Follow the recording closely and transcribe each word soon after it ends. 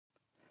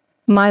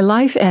My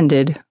life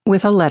ended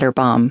with a letter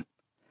bomb.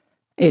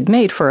 It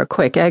made for a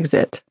quick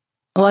exit,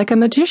 like a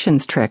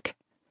magician's trick.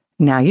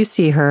 Now you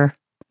see her,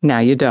 now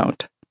you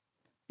don't.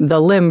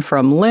 The limb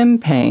from limb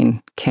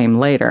pain came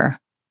later.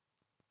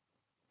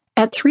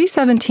 At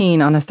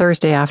 3:17 on a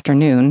Thursday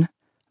afternoon,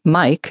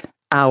 Mike,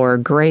 our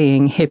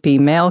graying hippie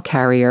mail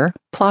carrier,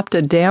 plopped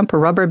a damp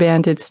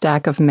rubber-banded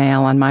stack of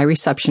mail on my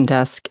reception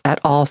desk at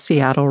All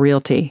Seattle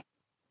Realty.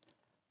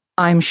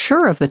 I'm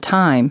sure of the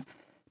time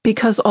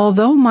because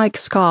although Mike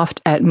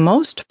scoffed at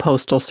most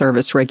Postal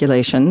Service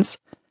regulations,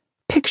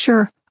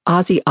 picture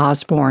Ozzy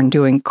Osbourne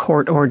doing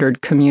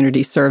court-ordered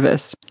community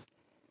service,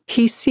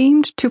 he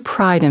seemed to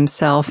pride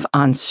himself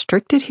on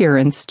strict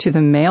adherence to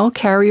the mail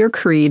carrier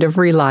creed of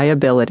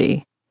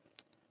reliability.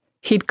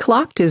 He'd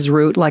clocked his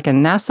route like a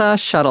NASA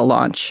shuttle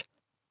launch,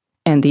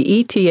 and the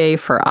ETA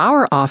for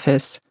our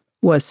office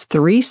was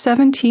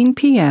 3:17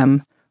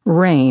 p.m.,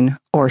 rain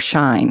or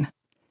shine.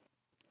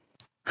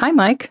 Hi,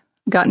 Mike.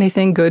 Got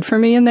anything good for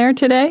me in there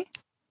today?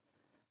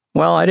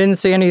 Well, I didn't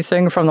see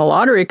anything from the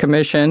Lottery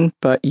Commission,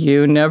 but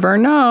you never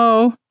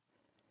know.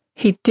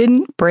 He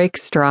didn't break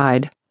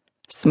stride,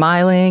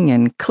 smiling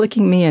and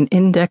clicking me an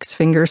index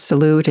finger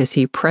salute as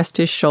he pressed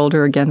his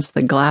shoulder against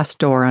the glass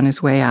door on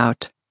his way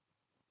out.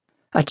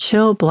 A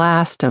chill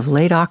blast of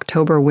late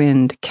October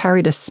wind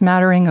carried a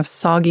smattering of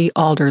soggy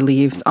alder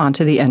leaves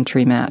onto the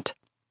entry mat.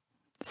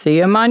 See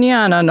you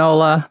mañana,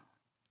 Nola.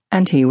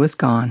 And he was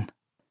gone.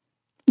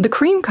 The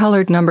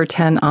cream-colored number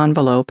 10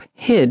 envelope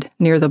hid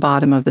near the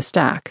bottom of the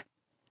stack.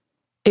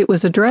 It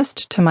was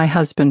addressed to my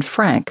husband,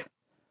 Frank,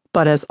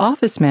 but as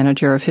office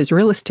manager of his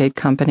real estate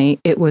company,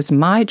 it was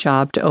my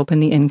job to open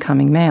the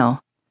incoming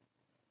mail.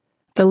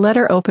 The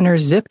letter opener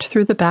zipped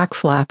through the back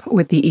flap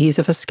with the ease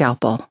of a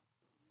scalpel.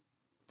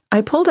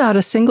 I pulled out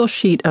a single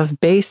sheet of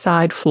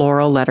Bayside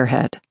floral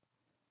letterhead.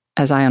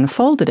 As I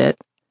unfolded it,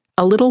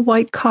 a little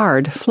white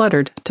card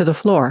fluttered to the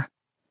floor.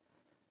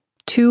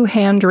 2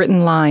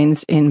 handwritten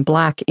lines in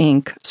black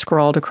ink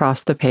scrawled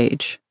across the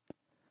page.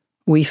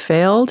 We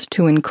failed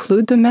to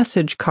include the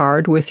message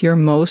card with your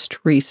most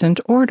recent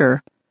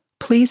order.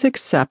 Please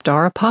accept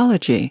our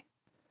apology.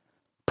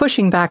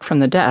 Pushing back from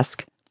the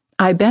desk,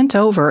 I bent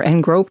over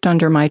and groped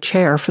under my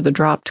chair for the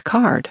dropped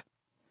card.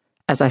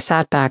 As I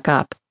sat back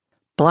up,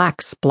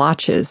 black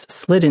splotches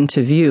slid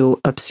into view,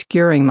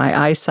 obscuring my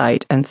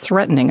eyesight and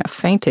threatening a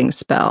fainting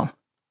spell.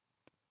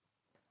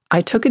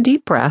 I took a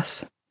deep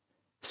breath,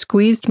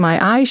 squeezed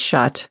my eyes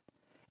shut,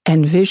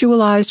 and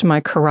visualized my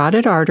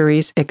carotid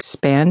arteries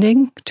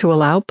expanding to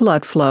allow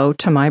blood flow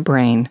to my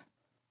brain.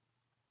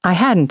 I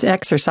hadn't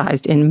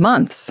exercised in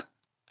months.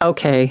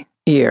 Okay,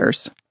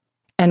 years.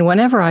 And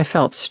whenever I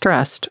felt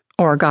stressed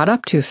or got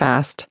up too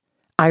fast,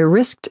 I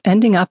risked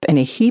ending up in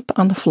a heap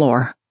on the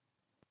floor.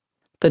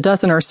 The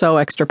dozen or so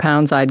extra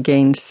pounds I'd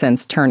gained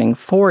since turning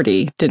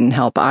 40 didn't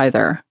help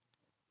either.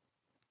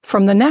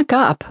 From the neck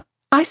up,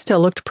 I still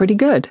looked pretty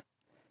good.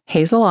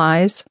 Hazel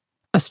eyes,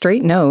 a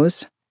straight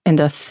nose, and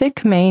a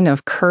thick mane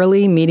of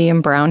curly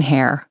medium brown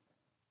hair.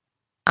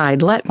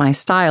 I'd let my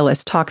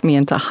stylist talk me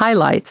into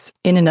highlights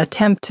in an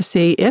attempt to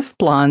see if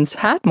blondes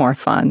had more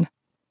fun.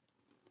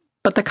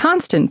 But the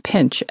constant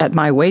pinch at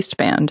my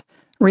waistband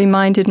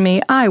reminded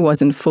me I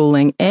wasn't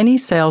fooling any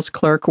sales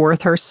clerk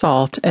worth her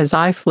salt as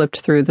I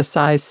flipped through the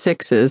size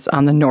 6s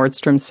on the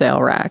Nordstrom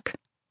sale rack.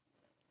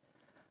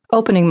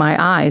 Opening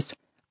my eyes,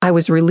 I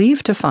was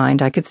relieved to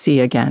find I could see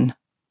again.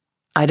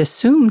 I'd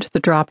assumed the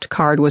dropped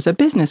card was a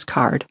business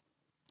card,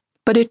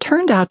 but it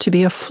turned out to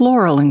be a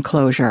floral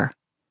enclosure.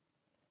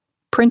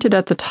 Printed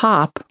at the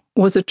top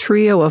was a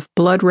trio of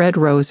blood-red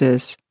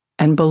roses,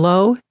 and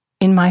below,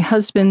 in my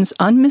husband's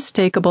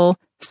unmistakable,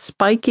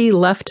 spiky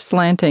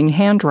left-slanting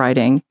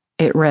handwriting,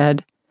 it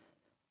read,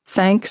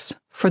 "Thanks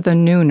for the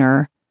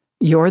nooner.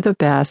 You're the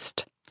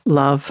best.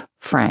 Love,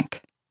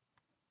 Frank."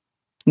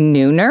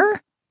 Nooner?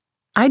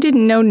 I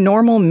didn't know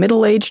normal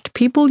middle-aged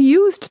people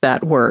used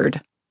that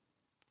word.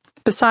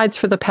 Besides,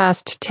 for the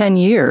past 10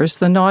 years,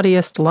 the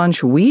naughtiest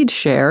lunch we'd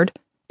shared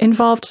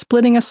involved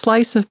splitting a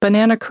slice of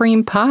banana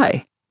cream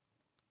pie.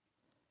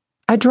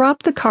 I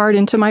dropped the card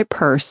into my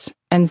purse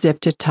and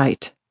zipped it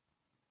tight.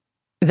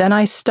 Then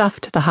I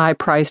stuffed the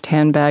high-priced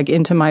handbag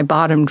into my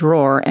bottom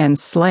drawer and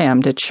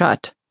slammed it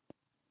shut.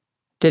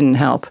 Didn't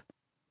help.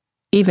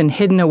 Even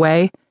hidden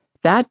away,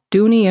 that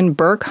Dooney and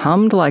Burke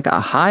hummed like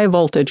a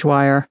high-voltage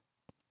wire.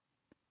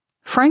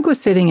 Frank was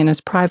sitting in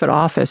his private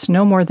office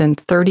no more than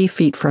 30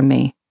 feet from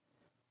me.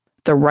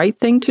 The right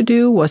thing to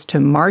do was to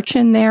march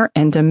in there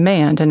and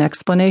demand an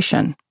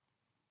explanation.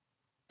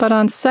 But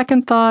on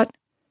second thought,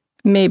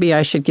 maybe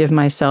I should give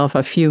myself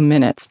a few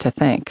minutes to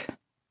think.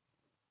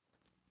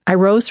 I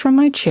rose from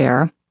my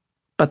chair,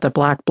 but the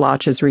black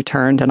blotches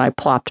returned and I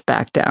plopped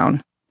back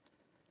down.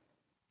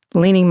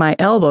 Leaning my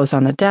elbows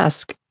on the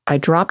desk, I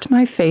dropped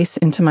my face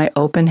into my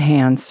open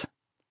hands.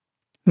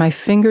 My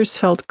fingers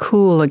felt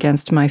cool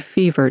against my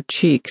fevered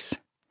cheeks.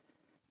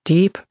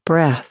 Deep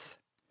breath.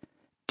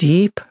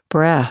 Deep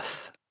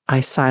breath, I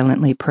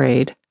silently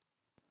prayed.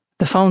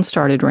 The phone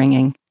started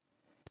ringing.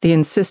 The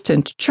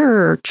insistent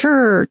chirr,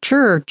 chirr,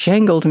 chirr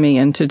jangled me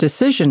into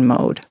decision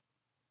mode.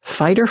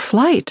 fight or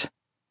flight.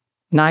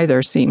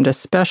 Neither seemed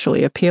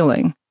especially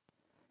appealing.